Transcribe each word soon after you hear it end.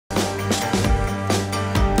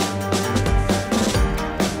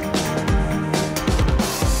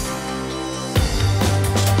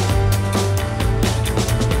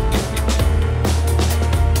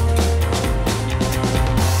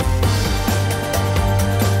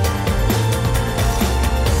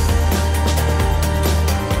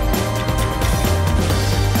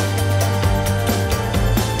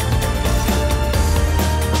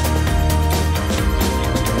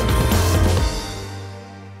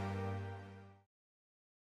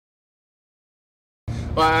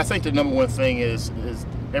Well, I think the number one thing is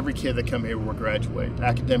every kid that come here will graduate.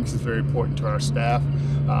 Academics is very important to our staff.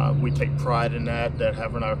 We take pride in that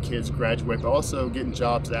having our kids graduate, but also getting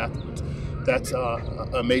jobs afterwards. That's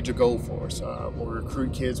a major goal for us. When we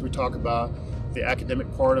recruit kids, we talk about the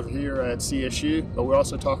academic part of here at CSU, but we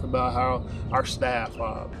also talk about how our staff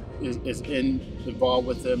is involved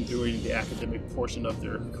with them during the academic portion of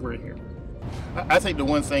their career here. I think the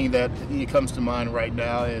one thing that comes to mind right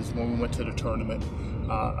now is when we went to the tournament.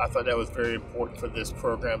 I thought that was very important for this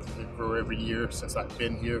program to grow every year since I've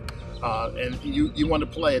been here. And you want to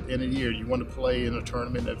play at the end of the year. You want to play in a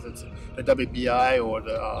tournament, if it's the WBI or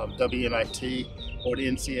the WNIT or the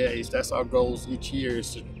NCAAs. That's our goals each year,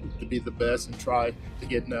 is to be the best and try to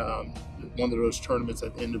get one of those tournaments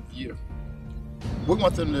at the end of the year. We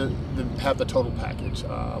want them to have the total package.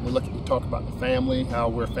 We talk about the family, how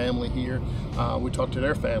we're family here. We talk to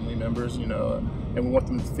their family members, and we want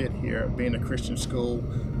them to fit here. Being a Christian school,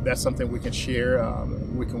 that's something we can share.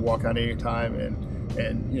 We can walk out anytime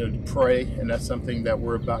and pray, and that's something that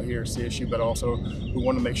we're about here at CSU. But also, we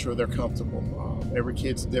want to make sure they're comfortable. Every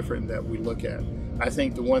kid's different that we look at. I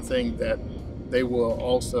think the one thing that they will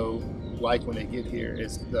also like when they get here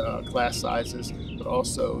is the class sizes, but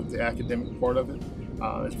also the academic part of it.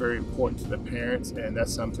 It's very important to the parents, and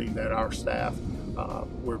that's something that our staff,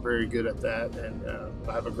 we're very good at that, and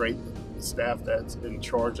I have a great staff that's in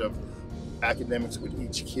charge of academics with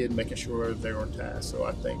each kid, making sure they're on task. So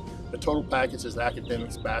I think the total package is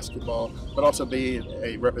academics, basketball, but also being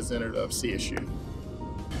a representative of CSU.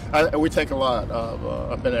 We take a lot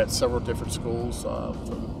of, I've been at several different schools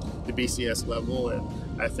from the BCS level,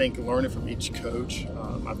 and I think learning from each coach,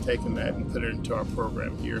 I've taken that and put it into our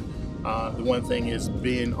program here. The one thing is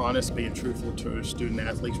being honest, being truthful to student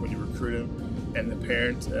athletes when you recruit them, and the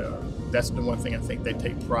parents. That's the one thing I think they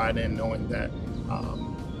take pride in, knowing that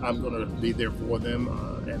I'm going to be there for them,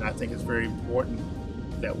 and I think it's very important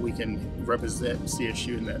that we can represent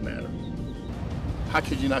CSU in that manner. How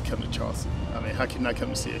could you not come to Charleston? I mean, how could you not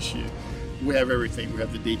come to CSU? We have everything. We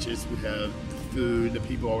have the beaches, we have the food, the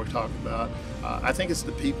people all we're talking about. I think it's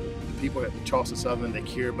the people at Charleston Southern that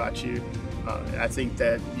care about you. I think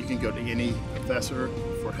that you can go to any professor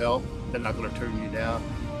for help. They're not going to turn you down.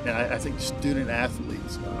 And I think student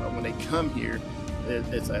athletes, when they come here,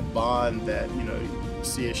 it's a bond that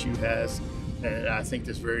CSU has, and I think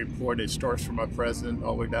that's very important. It starts from our president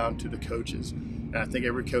all the way down to the coaches. And I think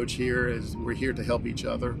every coach here we're here to help each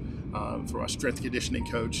other, from our strength conditioning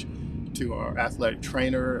coach to our athletic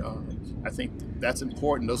trainer. I think that's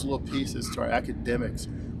important, those little pieces, to our academics.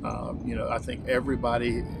 I think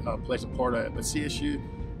everybody plays a part of it. But CSU,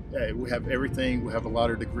 we have everything. We have a lot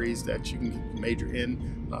of degrees that you can major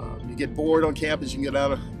in. You get bored on campus, you can get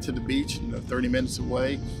out to the beach, 30 minutes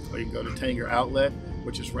away, or you can go to Tanger Outlet,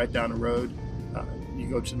 which is right down the road. You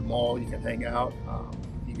go to the mall, you can hang out.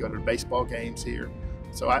 You go to the baseball games here.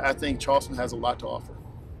 So I think Charleston has a lot to offer.